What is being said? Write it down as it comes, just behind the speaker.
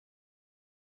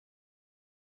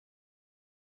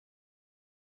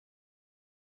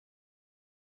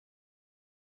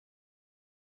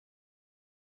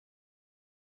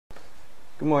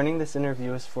Good morning. This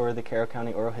interview is for the Carroll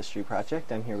County Oral History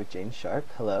Project. I'm here with Jane Sharpe.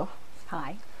 Hello.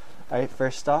 Hi. All right.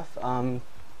 First off, can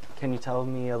you tell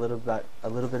me a little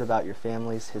bit about your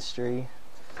family's history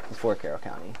before Carroll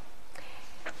County?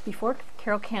 Before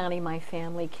Carroll County, my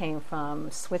family came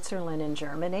from Switzerland and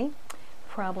Germany,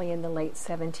 probably in the late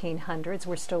 1700s.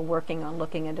 We're still working on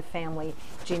looking into family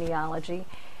genealogy.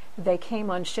 They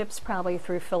came on ships probably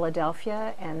through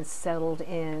Philadelphia and settled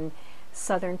in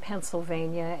southern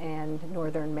Pennsylvania and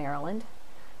northern Maryland.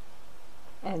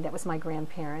 And that was my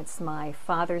grandparents. My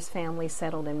father's family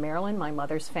settled in Maryland. My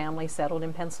mother's family settled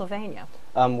in Pennsylvania.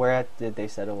 Where did they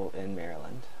settle in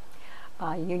Maryland?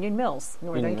 Union Mills,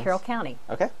 northern Carroll County.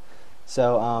 Okay.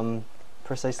 So,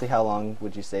 precisely how long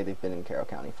would you say they've been in Carroll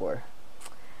County for?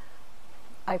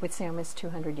 I would say almost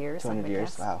 200 years. 200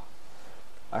 years? Guess. Wow.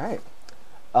 All right.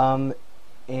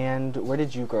 And where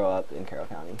did you grow up in Carroll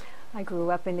County? I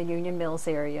grew up in the Union Mills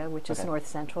area, which is north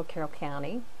central Carroll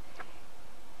County.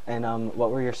 And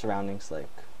what were your surroundings like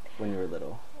when you were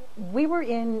little? We were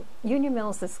in Union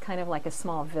Mills is kind of like a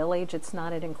small village. It's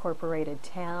not an incorporated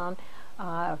town,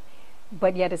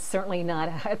 but yet it's certainly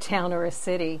not a town or a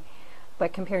city.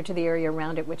 But compared to the area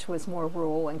around it, which was more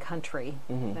rural and country,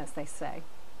 as they say.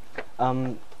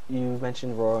 You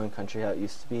mentioned rural and country, how it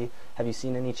used to be. Have you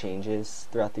seen any changes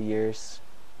throughout the years?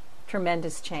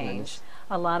 Tremendous change.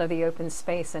 A lot of the open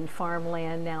space and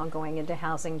farmland now going into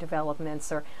housing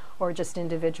developments or just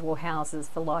individual houses,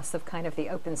 the loss of kind of the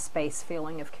open space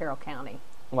feeling of Carroll County.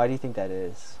 Why do you think that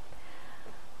is?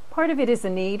 Part of it is a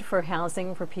need for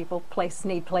housing for people,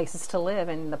 need places to live,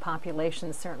 and the population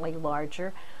is certainly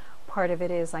larger. Part of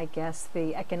it is, I guess,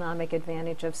 the economic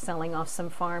advantage of selling off some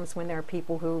farms when there are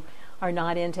people who are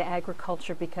not into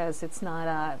agriculture because it's not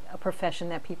a profession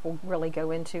that people really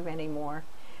go into anymore.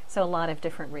 So a lot of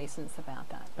different reasons about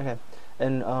that. Okay.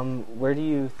 And where do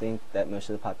you think that most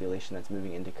of the population that's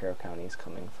moving into Carroll County is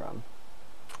coming from?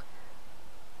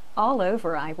 All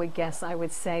over, I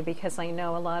would say, because I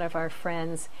know a lot of our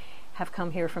friends have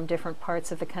come here from different parts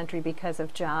of the country because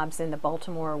of jobs in the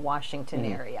Baltimore or Washington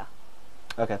area.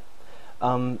 Okay.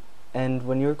 And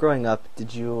when you were growing up,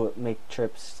 did you make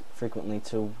trips frequently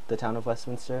to the town of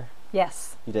Westminster?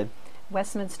 Yes. You did?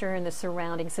 Westminster and the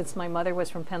surroundings, since my mother was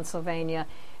from Pennsylvania,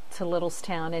 to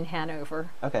Littlestown in Hanover.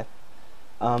 Okay.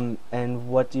 And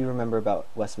what do you remember about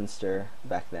Westminster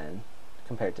back then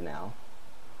compared to now?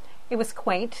 It was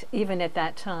quaint, even at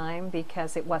that time,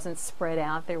 because it wasn't spread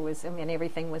out.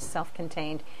 Everything was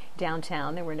self-contained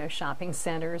downtown. There were no shopping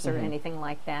centers or anything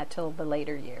like that till the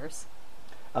later years.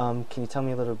 Can you tell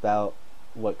me a little about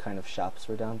what kind of shops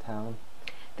were downtown?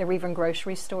 There were even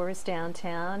grocery stores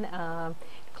downtown,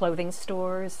 clothing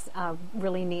stores,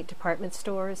 really neat department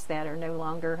stores that are no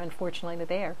longer, unfortunately,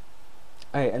 there.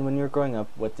 All right, and when you were growing up,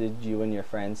 what did you and your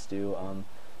friends do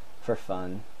for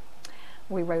fun?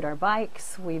 We rode our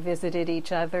bikes, we visited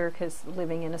each other, because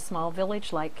living in a small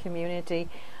village-like community,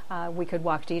 we could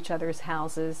walk to each other's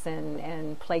houses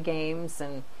and play games,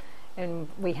 and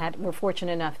we're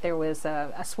fortunate enough there was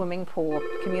a swimming pool,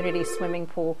 community swimming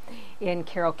pool in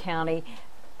Carroll County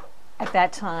at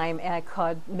that time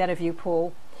called Meadowview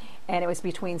Pool, and it was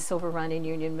between Silver Run and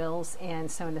Union Mills, and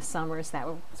so in the summers that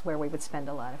was where we would spend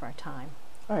a lot of our time.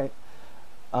 All right.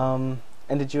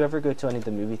 And did you ever go to any of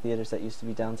the movie theaters that used to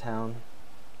be downtown?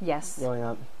 Yes. Growing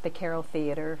up? The Carroll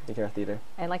Theater. The Carroll Theater.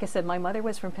 And like I said, my mother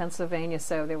was from Pennsylvania,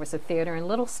 so there was a theater in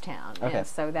Littlestown. Okay. And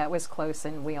so that was close,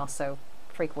 and we also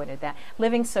frequented that.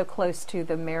 Living so close to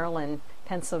the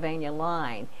Maryland-Pennsylvania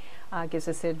line gives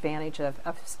us the advantage of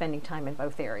spending time in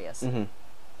both areas. Mm-hmm.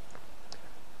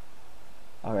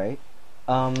 All right.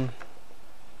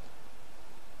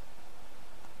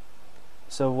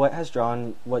 So what has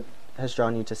drawn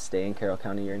you to stay in Carroll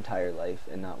County your entire life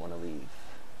and not want to leave?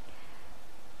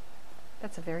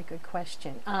 That's a very good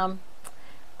question.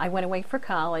 I went away for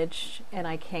college, and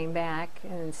I came back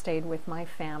and stayed with my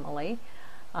family.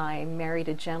 I married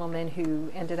a gentleman who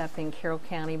ended up in Carroll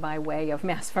County by way of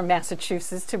from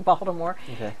Massachusetts to Baltimore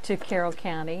to Carroll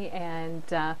County, and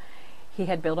he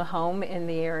had built a home in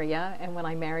the area, and when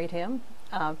I married him,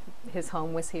 his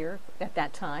home was here at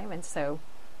that time, and so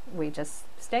we just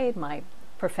stayed. My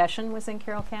profession was in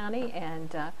Carroll County,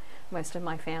 and most of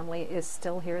my family is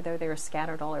still here, though they're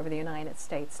scattered all over the United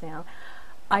States now.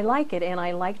 I like it, and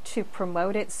I like to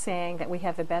promote it, saying that we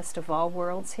have the best of all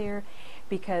worlds here,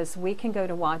 because we can go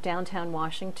to downtown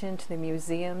Washington to the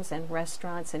museums and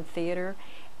restaurants and theater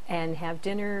and have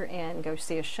dinner and go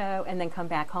see a show and then come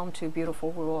back home to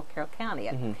beautiful rural Carroll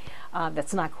County.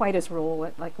 That's not quite as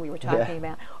rural like we were talking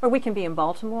about. Or we can be in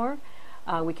Baltimore,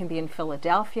 we can be in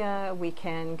Philadelphia, we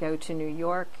can go to New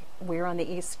York. We're on the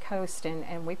East Coast,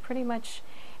 and we pretty much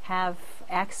have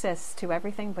access to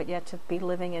everything, but yet to be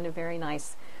living in a very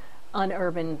nice,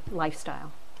 unurban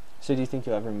lifestyle. So do you think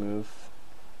you'll ever move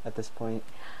at this point?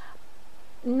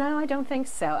 No, I don't think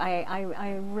so.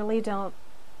 I really don't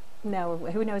know.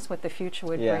 Who knows what the future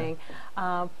would bring.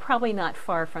 Probably not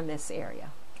far from this area.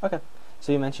 Okay.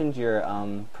 So you mentioned your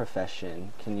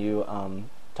profession. Can you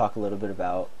talk a little bit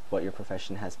about what your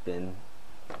profession has been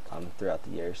throughout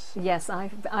the years? Yes,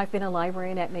 I've been a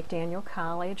librarian at McDaniel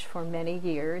College for many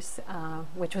years,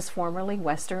 which was formerly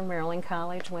Western Maryland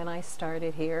College when I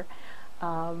started here.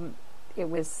 It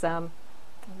was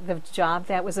the job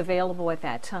that was available at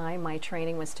that time. My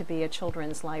training was to be a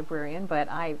children's librarian, but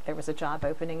there was a job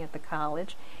opening at the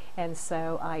college, and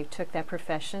so I took that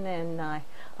profession, and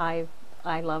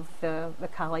I love the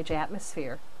college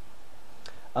atmosphere.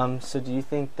 So do you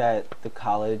think that the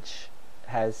college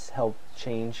has helped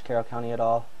change Carroll County at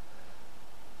all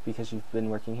because you've been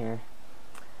working here?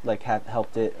 Like, have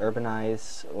helped it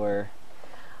urbanize or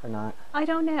not? I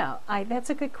don't know. That's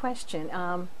a good question.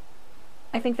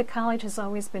 I think the college has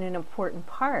always been an important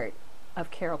part of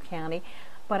Carroll County,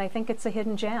 but I think it's a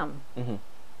hidden gem. Mm-hmm.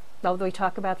 Although we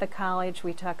talk about the college,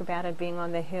 we talk about it being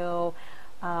on the hill.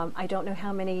 I don't know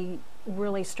how many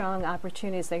really strong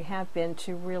opportunities there have been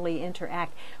to really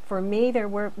interact. For me, there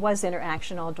was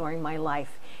interaction all during my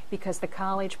life because the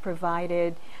college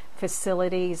provided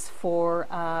facilities for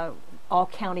all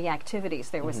county activities.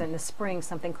 There was in the spring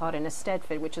something called an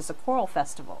Estedfed, which is a choral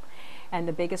festival. And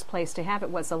the biggest place to have it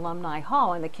was Alumni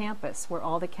Hall on the campus, where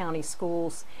all the county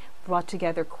schools brought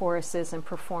together choruses and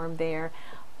performed there.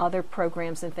 Other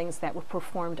programs and things that were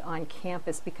performed on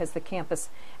campus because the campus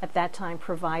at that time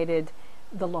provided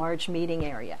the large meeting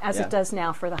area, as it does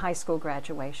now for the high school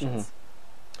graduations.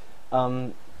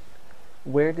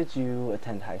 Where did you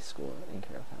attend high school in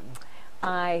Carroll County?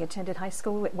 I attended high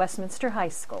school at Westminster High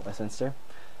School. Westminster?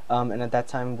 And at that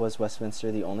time, was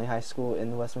Westminster the only high school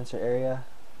in the Westminster area?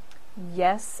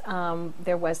 Yes,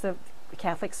 there was the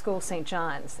Catholic school, St.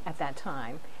 John's, at that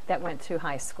time, that went to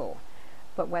high school.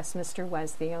 But Westminster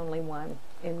was the only one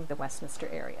in the Westminster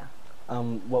area.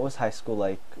 What was high school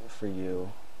like for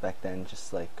you back then?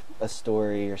 Just like a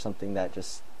story or something that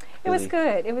just... It was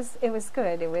good. It was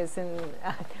good. It was in...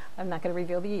 I'm not going to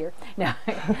reveal the year. No.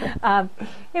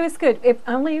 It was good. It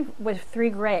only was 3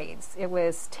 grades. It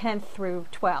was 10th through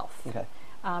 12th. Okay.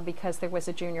 Because there was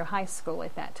a junior high school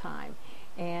at that time.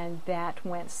 And that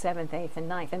went 7th, 8th, and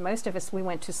 9th. And most of us, we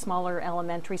went to smaller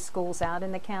elementary schools out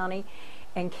in the county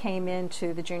and came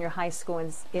into the junior high school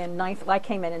in 9th. Well, I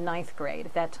came in 9th grade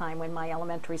at that time when my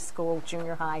elementary school,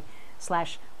 junior high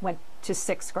 / went to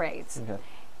 6th grades. Okay.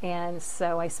 And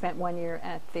so I spent 1 year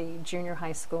at the junior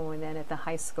high school and then at the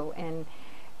high school. And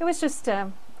it was just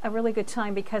a really good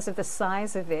time because of the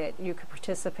size of it. You could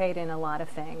participate in a lot of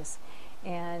things.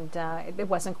 And it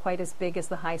wasn't quite as big as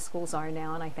the high schools are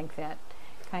now, and I think that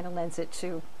kind of lends it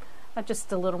to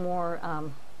just a little more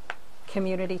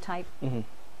community type. Mm-hmm.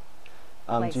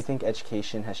 Do you think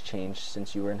education has changed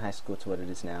since you were in high school to what it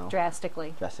is now?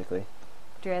 Drastically. Drastically.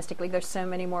 There's so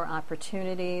many more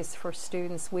opportunities for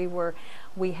students.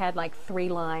 We had like 3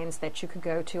 lines that you could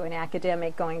go to: an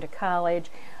academic going to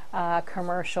college,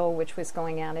 commercial, which was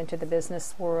going out into the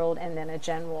business world, and then a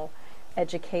general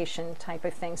education type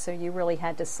of thing. So you really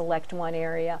had to select one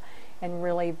area and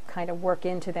really kind of work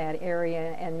into that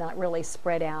area and not really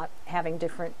spread out, having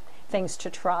different things to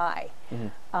try.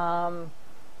 Mm-hmm.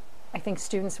 I think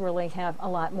students really have a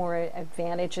lot more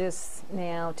advantages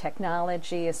now.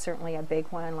 Technology is certainly a big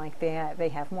one like that. They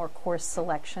have more course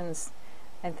selections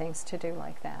and things to do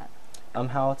like that.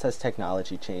 How else has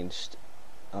technology changed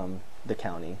the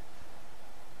county?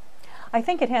 I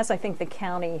think it has. I think the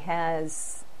county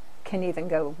can even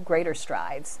go greater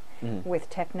strides with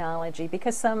technology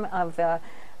because some of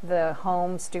the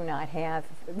homes do not have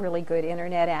really good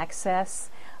internet access.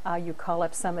 You call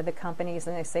up some of the companies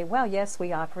and they say, well, yes,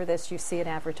 we offer this. You see it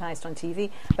advertised on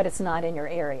TV, but it's not in your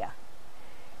area.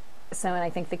 So, and I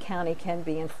think the county can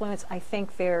be influenced. I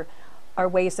think there are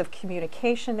ways of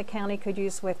communication the county could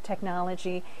use with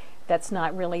technology that's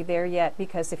not really there yet,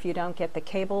 because if you don't get the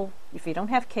cable, if you don't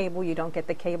have cable, you don't get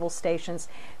the cable stations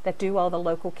that do all the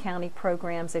local county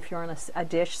programs. If you're on a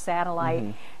dish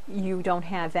satellite, you don't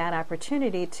have that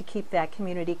opportunity to keep that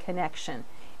community connection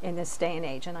in this day and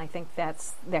age, and I think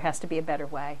there has to be a better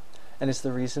way. And is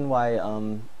the reason why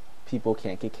people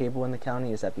can't get cable in the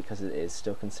county, is that because it is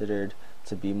still considered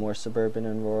to be more suburban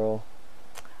and rural?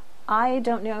 I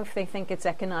don't know if they think it's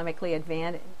economically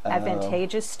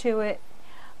advantageous to it.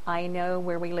 I know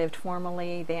where we lived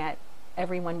formerly that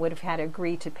everyone would have had to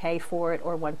agree to pay for it,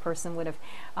 or one person would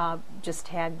have just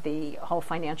had the whole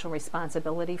financial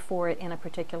responsibility for it in a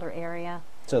particular area.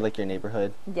 So like your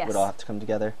neighborhood Yes. would all have to come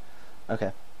together?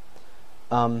 Okay.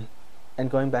 And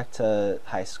going back to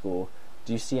high school,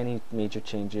 do you see any major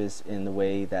changes in the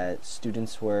way that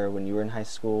students were when you were in high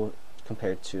school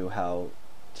compared to how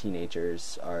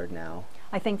teenagers are now?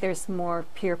 I think there's more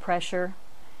peer pressure,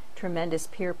 tremendous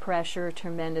peer pressure,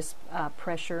 tremendous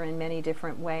pressure in many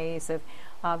different ways of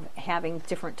having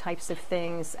different types of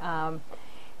things,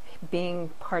 being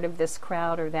part of this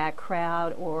crowd or that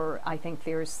crowd, or I think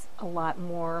there's a lot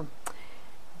more,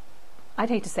 I'd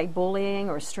hate to say bullying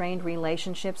or strained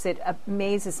relationships. It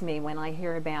amazes me when I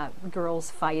hear about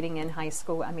girls fighting in high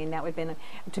school. I mean, that would have been,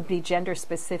 to be gender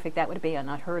specific, that would be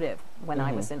unheard of when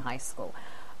I was in high school.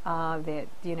 That,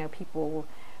 you know, people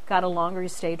got along or you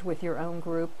stayed with your own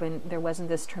group, and there wasn't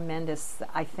this tremendous,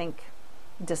 I think,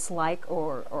 dislike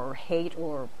or hate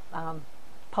or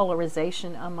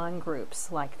polarization among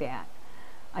groups like that.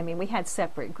 I mean, we had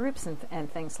separate groups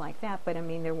and things like that, but I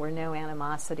mean, there were no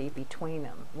animosity between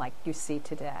them like you see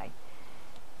today.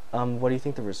 What do you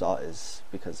think the result is?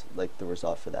 Because, like, the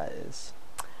result for that is?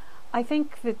 I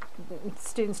think that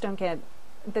students don't get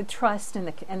the trust and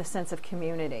the sense of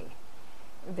community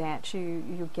that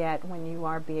you get when you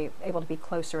are able to be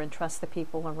closer and trust the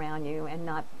people around you, and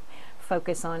not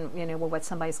focus on, you know, well, what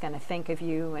somebody's going to think of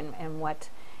you, and what,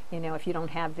 you know, if you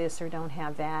don't have this or don't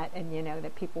have that, and, you know,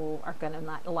 that people are going to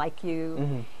not like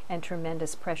you, and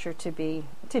tremendous pressure to be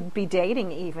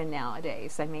dating even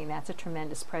nowadays. I mean, that's a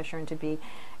tremendous pressure, and to be,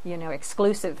 you know,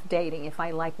 exclusive dating. If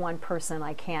I like one person,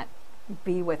 I can't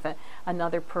be with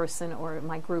another person, or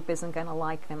my group isn't going to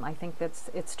like them. I think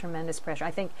it's tremendous pressure.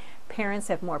 I think parents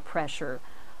have more pressure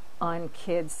on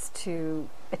kids to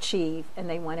achieve, and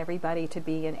they want everybody to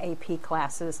be in AP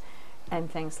classes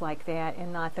and things like that,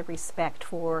 and not the respect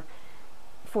for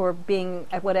being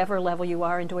at whatever level you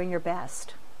are and doing your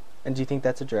best. And do you think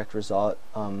that's a direct result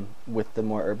with the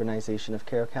more urbanization of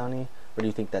Carroll County, or do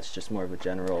you think that's just more of a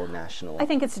general national? I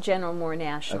think it's general, more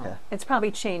national. Okay. It's probably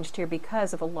changed here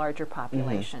because of a larger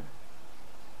population.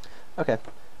 Okay.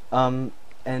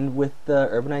 And with the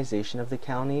urbanization of the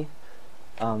county,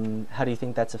 how do you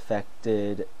think that's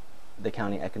affected the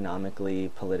county economically,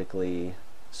 politically,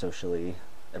 socially,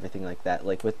 everything like that?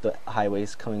 Like with the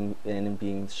highways coming in and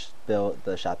being built,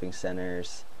 the shopping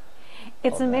centers.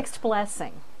 It's a mixed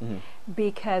blessing,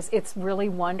 because it's really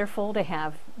wonderful to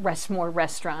have more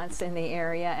restaurants in the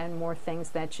area, and more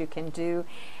things that you can do,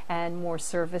 and more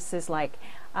services. Like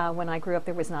when I grew up,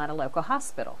 there was not a local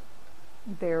hospital.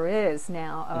 There is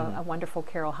now a wonderful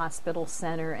Carroll Hospital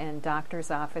Center and doctor's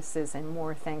offices and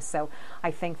more things. So I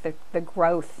think that the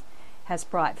growth has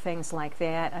brought things like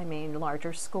that. I mean,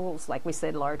 larger schools, like we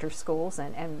said, larger schools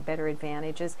and better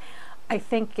advantages. I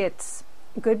think it's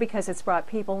good because it's brought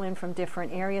people in from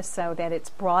different areas, so that it's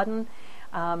broadened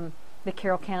the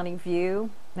Carroll County view.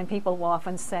 And people will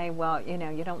often say, well, you know,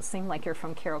 you don't seem like you're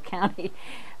from Carroll County,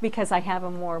 because I have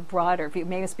a more broader view.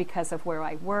 Maybe it's because of where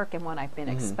I work and what I've been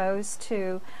exposed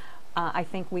to. I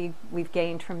think we've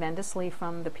gained tremendously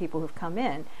from the people who've come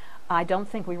in. I don't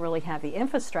think we really have the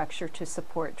infrastructure to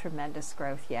support tremendous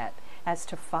growth yet. As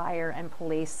to fire and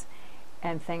police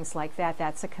and things like that,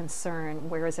 that's a concern.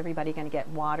 Where is everybody going to get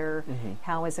water?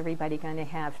 How is everybody going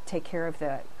to take care of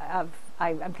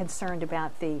I'm concerned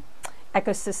about the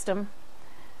ecosystem.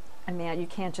 I mean, you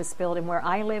can't just build. And where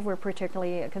I live, we're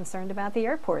particularly concerned about the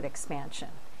airport expansion.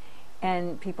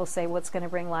 And people say, well, it's going to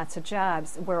bring lots of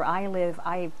jobs. Where I live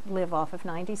off of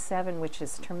 97, which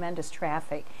is tremendous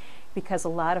traffic, because a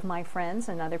lot of my friends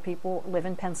and other people live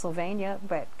in Pennsylvania,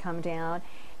 but come down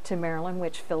to Maryland,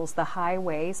 which fills the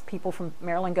highways. People from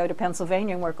Maryland go to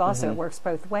Pennsylvania and work also. It works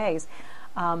both ways.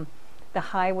 The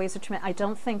highways are tremendous. I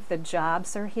don't think the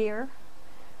jobs are here.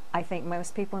 I think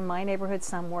most people in my neighborhood,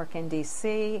 some work in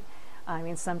D.C. I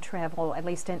mean, some travel at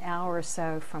least an hour or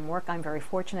so from work. I'm very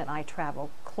fortunate. I travel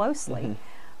closely.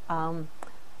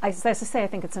 As I say, I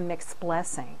think it's a mixed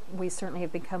blessing. We certainly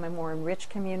have become a more enriched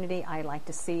community. I like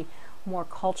to see more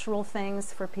cultural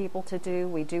things for people to do.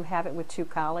 We do have it with 2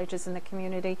 colleges in the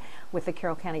community, with the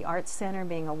Carroll County Arts Center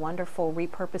being a wonderful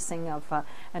repurposing of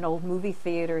an old movie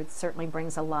theater. It certainly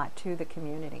brings a lot to the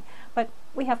community. But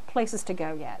we have places to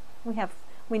go yet.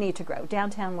 We need to grow.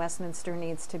 Downtown Westminster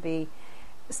needs to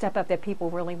step up, that people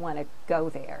really want to go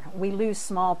there. We lose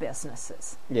small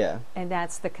businesses. Yeah. And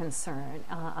that's the concern.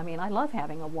 I mean, I love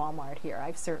having a Walmart here.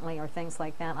 or things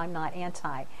like that. I'm not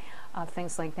anti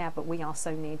things like that, but we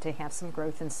also need to have some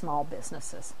growth in small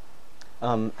businesses.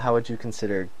 How would you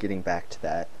consider getting back to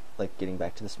that, like getting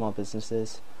back to the small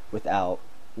businesses without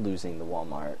losing the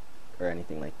Walmart or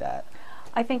anything like that?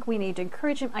 I think we need to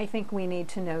encourage them. I think we need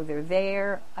to know they're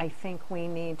there. I think we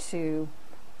need to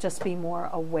just be more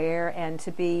aware and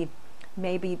to be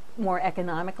maybe more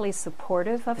economically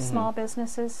supportive of small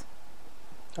businesses.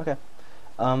 Okay.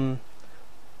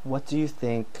 What do you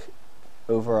think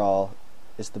overall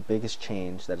is the biggest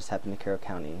change that has happened to Carroll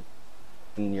County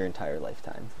in your entire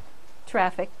lifetime?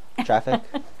 Traffic. Traffic?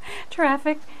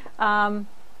 Traffic,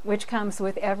 which comes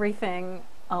with everything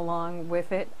along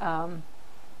with it.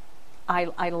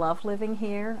 I love living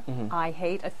here. I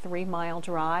hate a 3-mile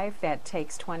drive that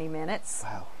takes 20 minutes.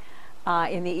 Wow.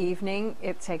 In the evening,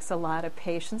 it takes a lot of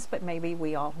patience, but maybe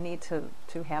we all need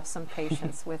to have some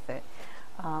patience with it.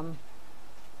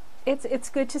 It's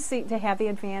good to have the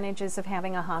advantages of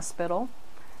having a hospital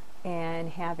and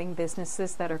having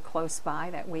businesses that are close by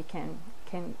that we can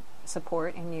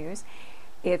support and use.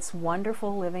 It's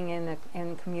wonderful living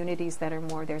in communities that are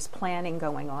more, there's planning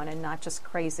going on and not just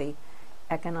crazy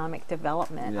economic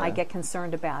development. Yeah. I get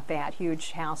concerned about that.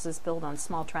 Huge houses built on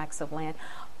small tracts of land.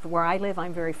 Where I live,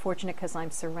 I'm very fortunate because I'm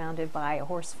surrounded by a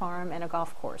horse farm and a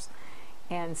golf course.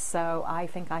 And so I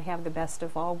think I have the best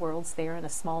of all worlds there in a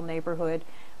small neighborhood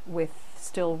with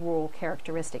still rural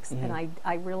characteristics. And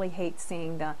I really hate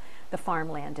seeing the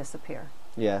farmland disappear.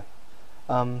 Yeah.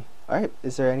 All right.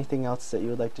 Is there anything else that you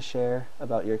would like to share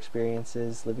about your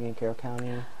experiences living in Carroll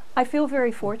County? I feel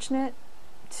very fortunate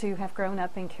to have grown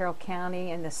up in Carroll County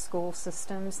and the school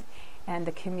systems and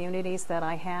the communities that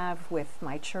I have with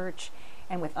my church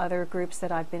and with other groups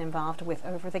that I've been involved with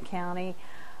over the county.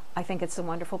 I think it's a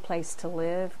wonderful place to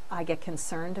live. I get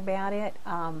concerned about it,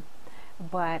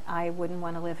 but I wouldn't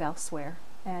want to live elsewhere.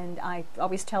 And I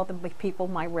always tell the people,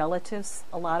 my relatives,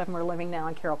 a lot of them are living now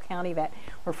in Carroll County that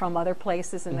were from other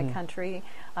places in the country,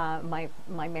 my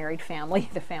married family,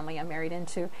 the family I'm married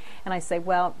into. And I say,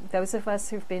 well, those of us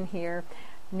who've been here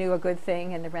knew a good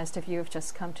thing, and the rest of you have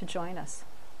just come to join us.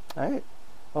 All right.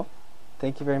 Well,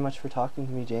 thank you very much for talking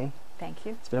to me, Jane. Thank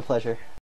you. It's been a pleasure.